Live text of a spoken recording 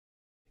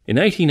In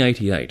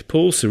 1888,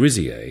 Paul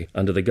Cerisier,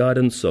 under the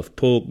guidance of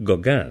Paul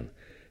Gauguin,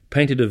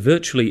 painted a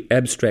virtually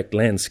abstract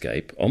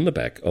landscape on the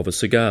back of a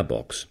cigar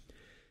box.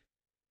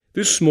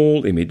 This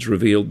small image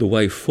revealed the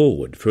way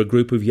forward for a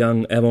group of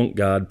young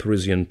avant-garde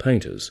Parisian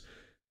painters,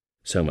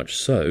 so much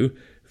so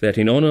that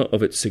in honour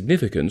of its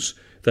significance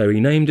they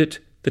renamed it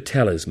the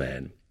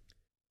Talisman.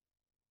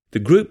 The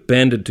group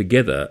banded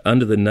together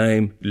under the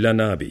name La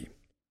Nabi.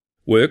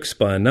 Works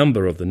by a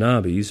number of the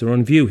Nabis are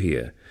on view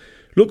here.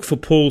 Look for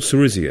Paul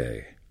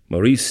Cerisier,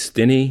 Maurice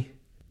Denis,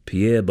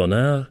 Pierre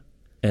Bonnard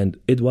and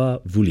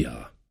Edouard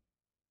Vuillard.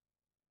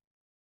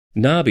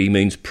 Nabi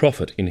means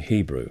prophet in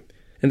Hebrew,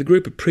 and the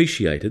group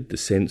appreciated the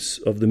sense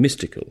of the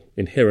mystical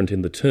inherent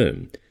in the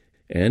term,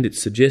 and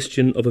its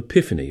suggestion of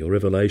epiphany or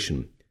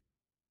revelation.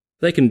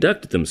 They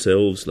conducted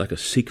themselves like a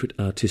secret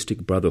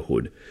artistic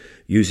brotherhood,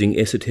 using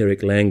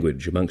esoteric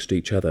language amongst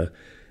each other,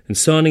 and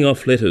signing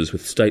off letters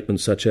with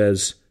statements such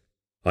as,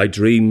 "I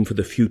dream for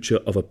the future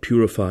of a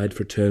purified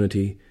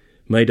fraternity,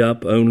 made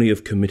up only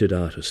of committed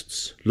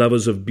artists,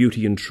 lovers of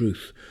beauty and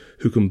truth,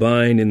 who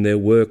combine in their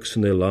works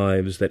and their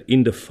lives that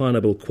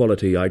indefinable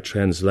quality I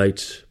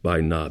translate by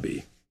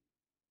Nabi."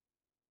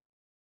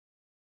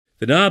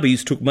 The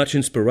Nabis took much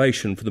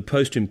inspiration from the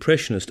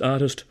post-impressionist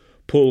artist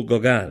Paul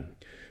Gauguin,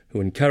 who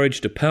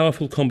encouraged a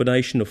powerful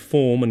combination of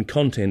form and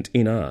content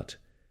in art.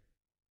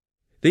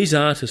 These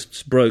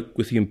artists broke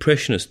with the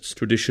Impressionists'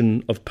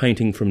 tradition of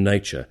painting from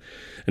nature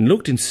and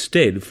looked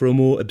instead for a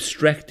more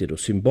abstracted or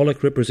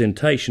symbolic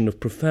representation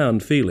of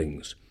profound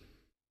feelings.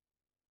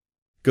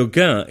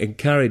 Gauguin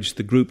encouraged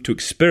the group to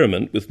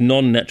experiment with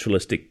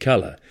non-naturalistic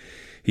colour.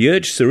 He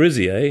urged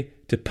Cerisier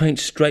to paint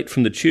straight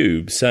from the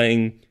tube,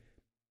 saying,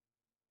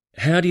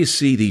 "How do you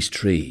see these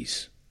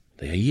trees?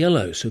 They are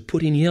yellow, so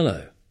put in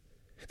yellow.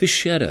 This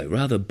shadow,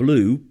 rather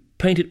blue,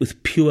 paint it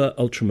with pure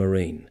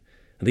ultramarine.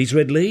 And these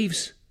red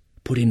leaves,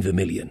 put in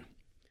vermilion."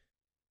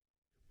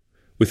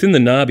 Within the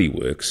Nabi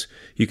works,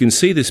 you can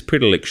see this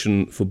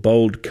predilection for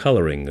bold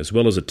colouring as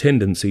well as a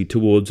tendency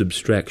towards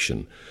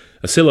abstraction,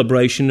 a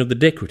celebration of the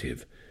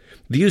decorative,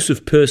 the use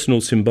of personal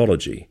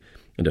symbology,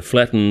 and a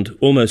flattened,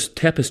 almost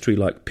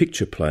tapestry-like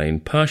picture plane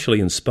partially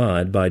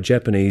inspired by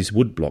Japanese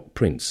woodblock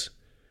prints.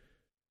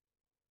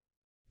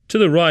 To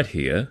the right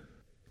here,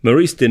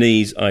 Maurice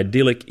Denis'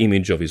 idyllic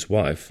image of his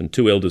wife and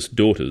two eldest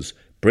daughters'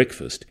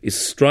 breakfast is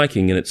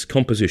striking in its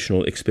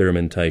compositional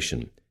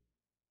experimentation.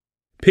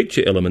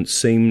 Picture elements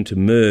seem to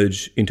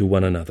merge into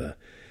one another,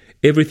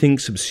 everything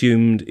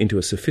subsumed into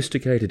a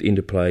sophisticated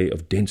interplay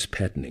of dense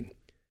patterning.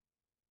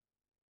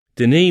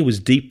 Denis was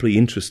deeply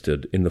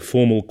interested in the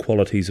formal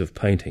qualities of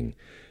painting,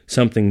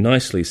 something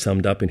nicely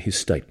summed up in his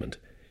statement.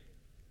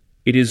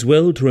 "It is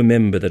well to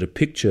remember that a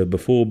picture,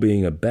 before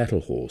being a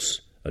battle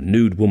horse, a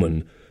nude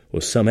woman,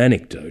 or some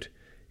anecdote,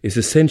 is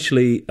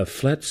essentially a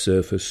flat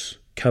surface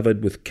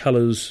covered with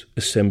colours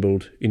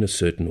assembled in a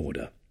certain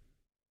order."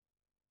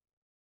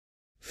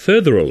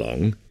 Further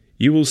along,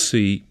 you will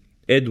see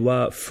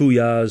Edouard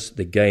Vuillard's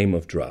The Game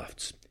of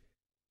Draughts.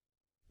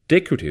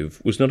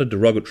 Decorative was not a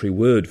derogatory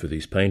word for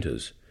these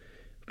painters.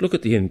 Look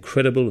at the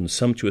incredible and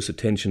sumptuous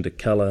attention to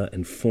colour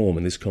and form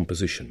in this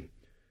composition.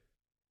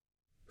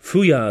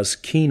 Vuillard's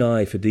keen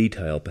eye for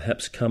detail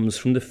perhaps comes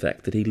from the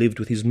fact that he lived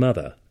with his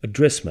mother, a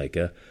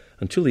dressmaker,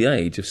 until the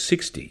age of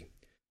 60.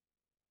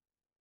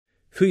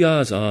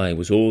 Vuillard's eye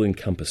was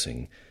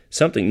all-encompassing,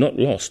 something not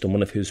lost on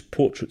one of his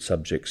portrait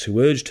subjects who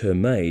urged her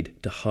maid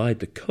to hide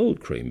the cold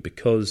cream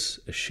because,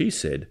 as she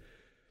said,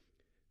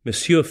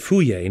 "Monsieur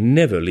Fouillet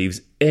never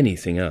leaves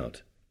anything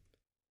out."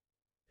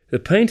 The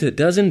painter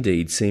does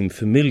indeed seem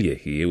familiar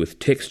here with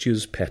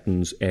textures,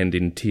 patterns and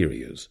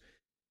interiors.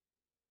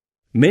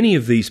 Many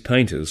of these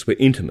painters were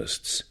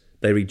intimists.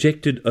 They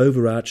rejected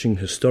overarching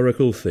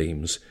historical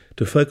themes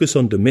to focus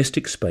on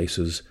domestic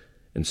spaces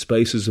and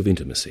spaces of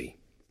intimacy.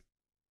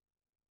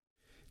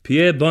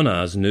 Pierre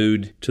Bonnard's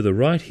nude to the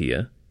right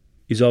here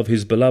is of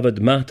his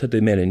beloved Marthe de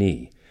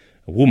Mérigny,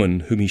 a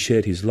woman whom he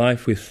shared his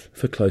life with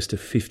for close to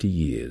 50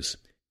 years.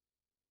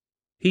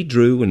 He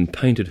drew and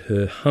painted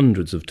her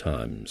hundreds of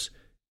times,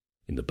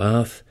 in the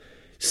bath,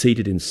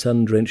 seated in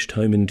sun-drenched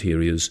home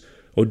interiors,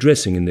 or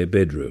dressing in their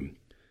bedroom.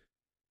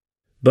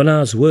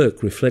 Bonnard's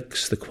work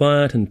reflects the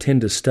quiet and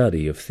tender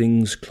study of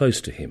things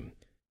close to him.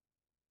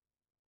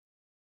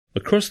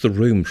 Across the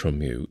room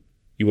from you,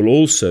 you will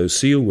also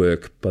see a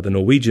work by the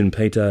Norwegian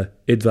painter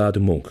Edvard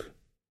Munch.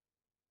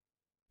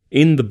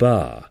 In the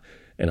Bar,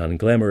 an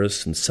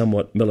unglamorous and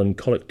somewhat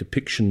melancholic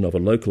depiction of a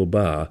local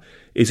bar,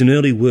 is an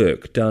early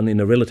work done in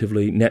a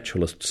relatively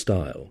naturalist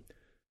style.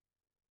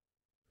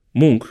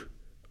 Munch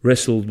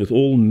wrestled with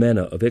all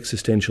manner of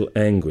existential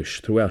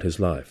anguish throughout his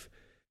life,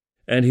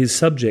 and his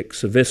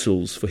subjects are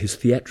vessels for his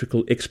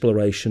theatrical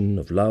exploration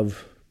of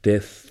love,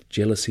 death,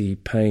 jealousy,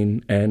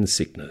 pain, and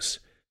sickness.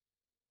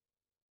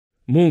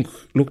 Munch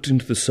looked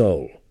into the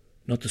soul,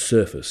 not the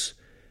surface,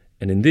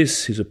 and in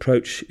this his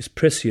approach is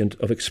prescient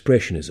of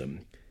expressionism.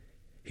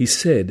 He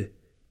said,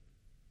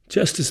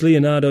 "Just as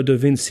Leonardo da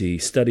Vinci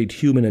studied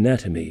human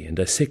anatomy and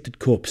dissected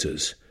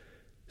corpses,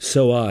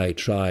 so I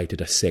try to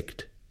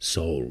dissect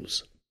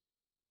souls."